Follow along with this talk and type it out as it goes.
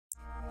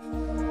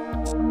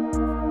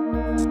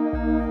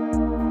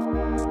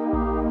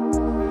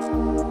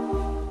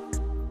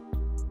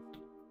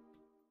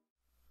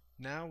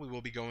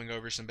we'll be going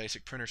over some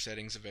basic printer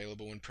settings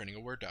available when printing a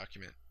Word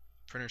document.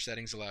 Printer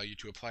settings allow you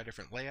to apply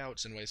different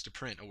layouts and ways to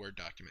print a Word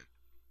document.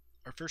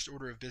 Our first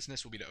order of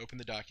business will be to open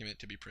the document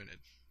to be printed.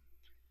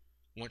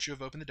 Once you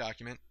have opened the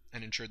document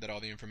and ensured that all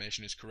the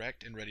information is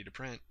correct and ready to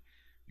print,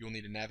 you will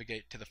need to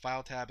navigate to the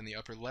File tab in the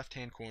upper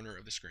left-hand corner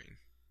of the screen.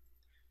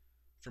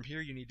 From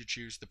here, you need to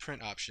choose the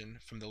Print option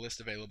from the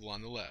list available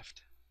on the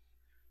left.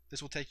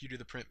 This will take you to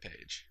the Print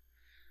page.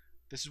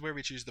 This is where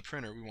we choose the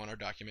printer we want our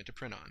document to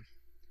print on.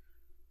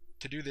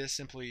 To do this,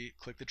 simply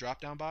click the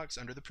drop-down box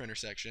under the Printer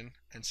section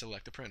and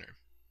select the printer.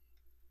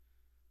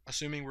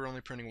 Assuming we're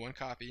only printing one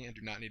copy and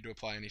do not need to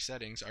apply any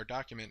settings, our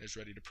document is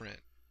ready to print.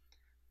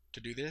 To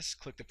do this,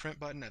 click the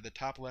Print button at the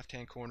top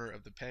left-hand corner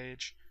of the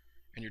page,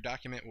 and your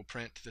document will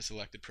print to the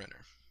selected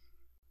printer.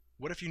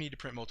 What if you need to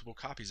print multiple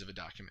copies of a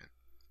document?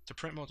 To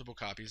print multiple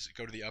copies,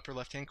 go to the upper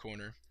left-hand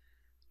corner.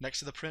 Next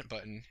to the Print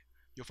button,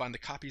 you'll find the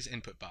Copies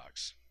input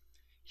box.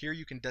 Here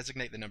you can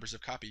designate the numbers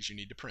of copies you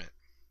need to print.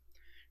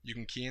 You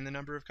can key in the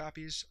number of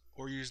copies,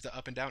 or use the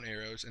up and down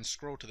arrows and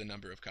scroll to the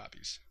number of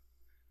copies.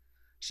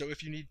 So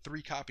if you need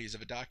 3 copies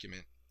of a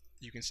document,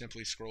 you can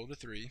simply scroll to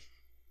 3.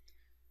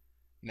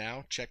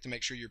 Now, check to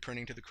make sure you're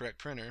printing to the correct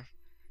printer,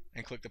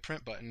 and click the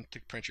Print button to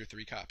print your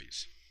 3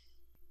 copies.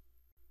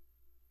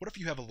 What if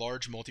you have a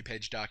large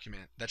multi-page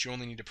document that you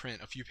only need to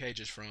print a few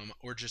pages from,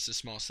 or just a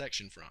small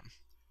section from?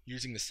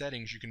 Using the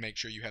settings, you can make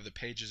sure you have the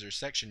pages or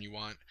section you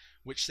want,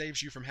 which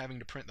saves you from having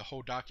to print the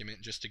whole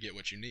document just to get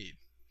what you need.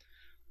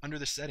 Under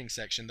the Settings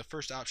section, the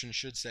first option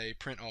should say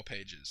Print All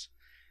Pages.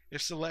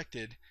 If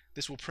selected,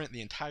 this will print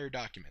the entire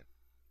document.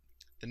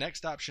 The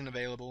next option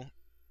available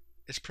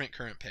is Print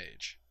Current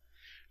Page.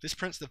 This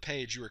prints the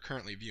page you are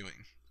currently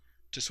viewing.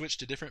 To switch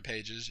to different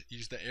pages,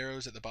 use the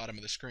arrows at the bottom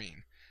of the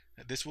screen.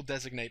 This will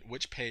designate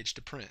which page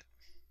to print.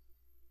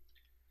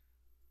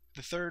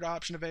 The third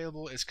option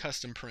available is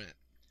Custom Print.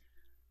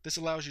 This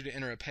allows you to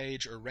enter a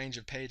page or range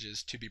of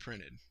pages to be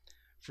printed.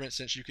 For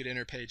instance, you could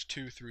enter page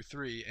 2 through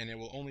 3 and it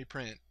will only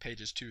print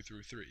pages 2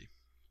 through 3.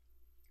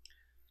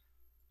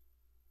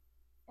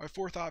 Our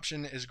fourth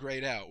option is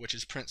Grayed Out, which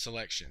is Print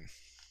Selection.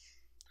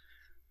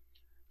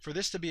 For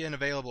this to be an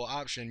available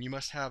option, you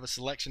must have a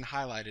selection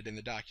highlighted in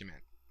the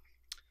document.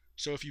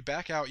 So if you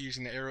back out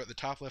using the arrow at the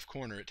top left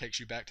corner, it takes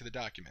you back to the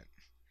document.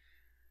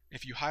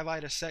 If you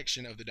highlight a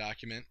section of the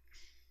document,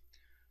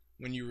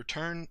 when you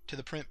return to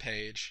the print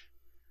page,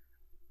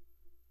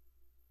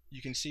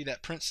 you can see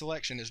that Print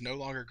Selection is no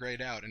longer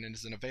grayed out and it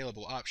is an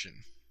available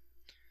option.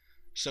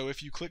 So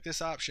if you click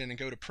this option and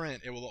go to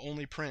print, it will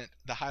only print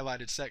the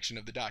highlighted section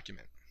of the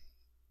document.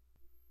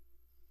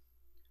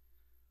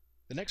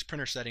 The next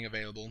printer setting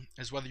available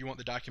is whether you want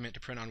the document to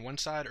print on one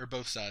side or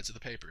both sides of the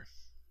paper.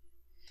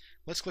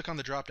 Let's click on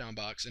the drop-down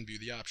box and view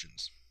the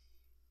options.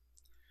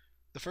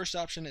 The first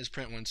option is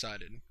Print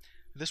One-Sided.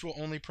 This will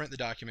only print the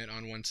document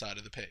on one side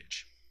of the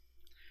page.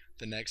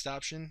 The next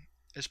option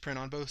is Print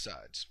on Both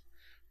Sides.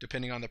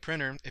 Depending on the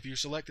printer, if you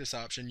select this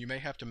option, you may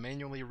have to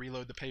manually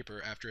reload the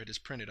paper after it is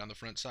printed on the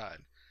front side.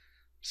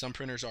 Some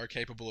printers are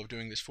capable of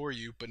doing this for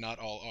you, but not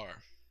all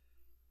are.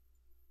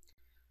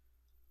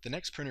 The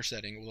next printer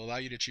setting will allow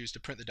you to choose to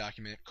print the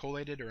document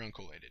collated or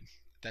uncollated.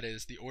 That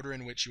is, the order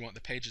in which you want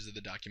the pages of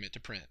the document to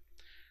print.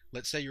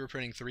 Let's say you are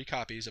printing 3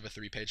 copies of a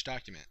 3-page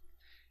document.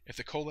 If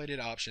the collated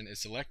option is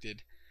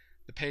selected,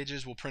 the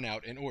pages will print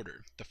out in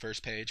order, the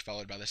first page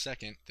followed by the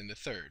second, then the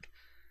third,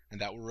 and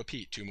that will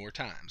repeat 2 more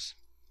times.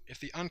 If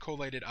the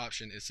uncollated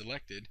option is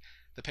selected,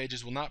 the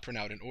pages will not print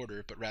out in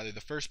order, but rather the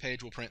first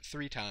page will print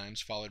 3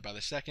 times, followed by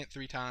the second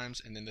 3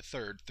 times, and then the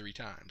third 3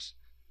 times.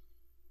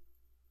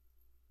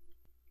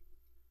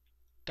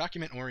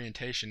 Document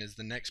Orientation is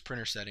the next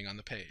printer setting on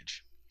the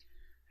page.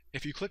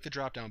 If you click the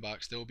drop-down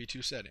box, there will be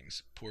 2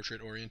 settings,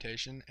 Portrait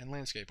Orientation and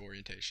Landscape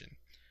Orientation.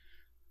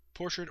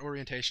 Portrait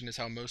Orientation is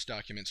how most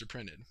documents are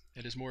printed.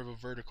 It is more of a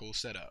vertical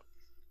setup.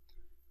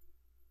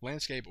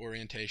 Landscape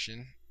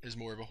Orientation is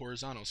more of a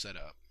horizontal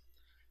setup.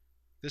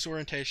 This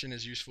orientation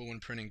is useful when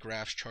printing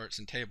graphs, charts,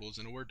 and tables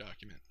in a Word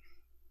document.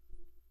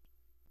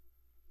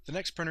 The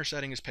next printer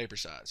setting is Paper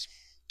Size.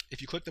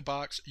 If you click the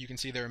box, you can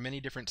see there are many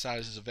different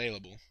sizes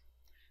available.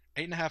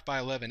 8.5 by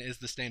 11 is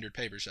the standard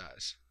paper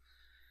size.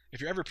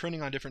 If you're ever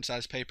printing on different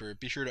size paper,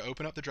 be sure to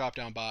open up the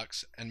drop-down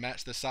box and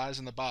match the size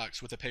in the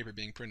box with the paper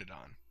being printed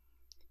on.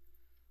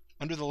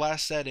 Under the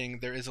last setting,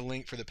 there is a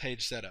link for the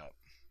page setup.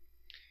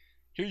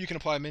 Here you can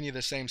apply many of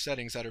the same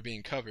settings that are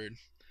being covered.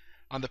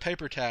 On the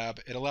Paper tab,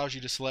 it allows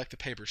you to select the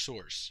paper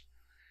source.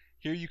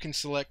 Here you can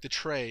select the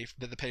tray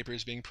that the paper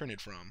is being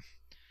printed from.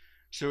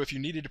 So if you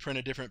needed to print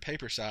a different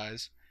paper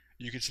size,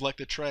 you could select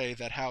the tray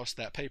that housed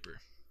that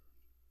paper.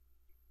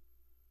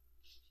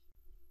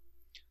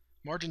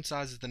 Margin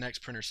size is the next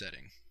printer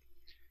setting.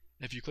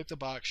 If you click the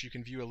box, you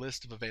can view a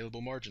list of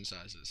available margin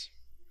sizes.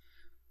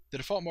 The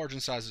default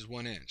margin size is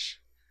 1 inch.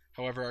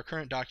 However, our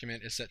current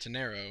document is set to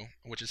narrow,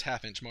 which is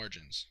 1/2 inch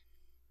margins.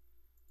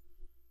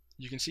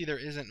 You can see there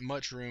isn't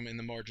much room in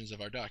the margins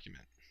of our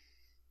document.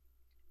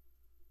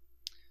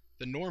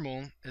 The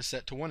normal is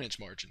set to 1 inch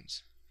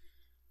margins.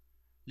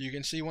 You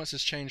can see once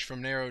it's changed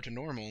from narrow to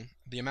normal,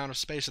 the amount of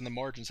space in the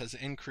margins has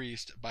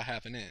increased by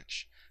 ½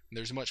 inch.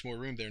 There's much more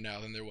room there now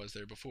than there was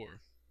there before.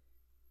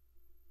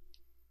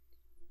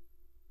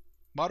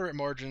 Moderate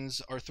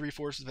margins are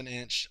 3/4 of an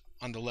inch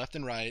on the left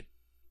and right,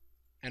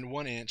 and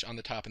 1 inch on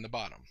the top and the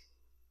bottom.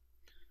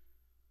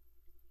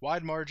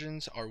 Wide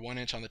margins are 1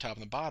 inch on the top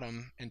and the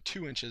bottom, and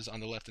 2 inches on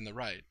the left and the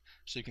right.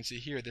 So you can see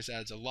here this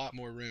adds a lot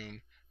more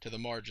room to the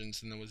margins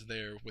than was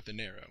there with the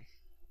narrow.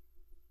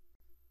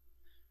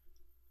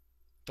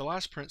 The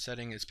last print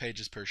setting is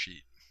pages per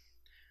sheet.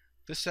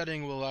 This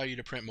setting will allow you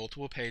to print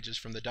multiple pages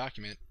from the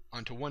document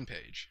onto one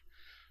page.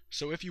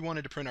 So if you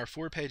wanted to print our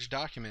 4-page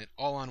document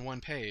all on one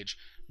page,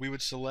 we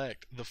would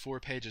select the 4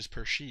 pages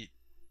per sheet,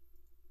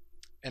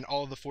 and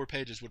all of the 4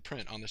 pages would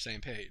print on the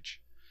same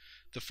page.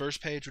 The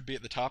first page would be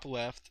at the top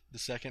left, the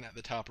second at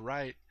the top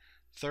right,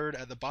 third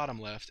at the bottom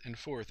left, and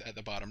fourth at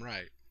the bottom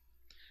right.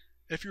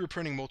 If you were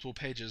printing multiple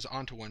pages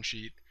onto one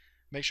sheet,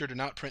 make sure to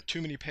not print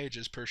too many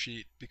pages per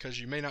sheet because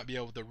you may not be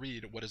able to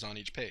read what is on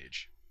each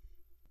page.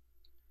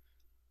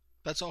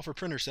 That's all for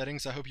printer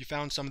settings. I hope you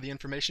found some of the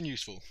information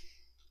useful.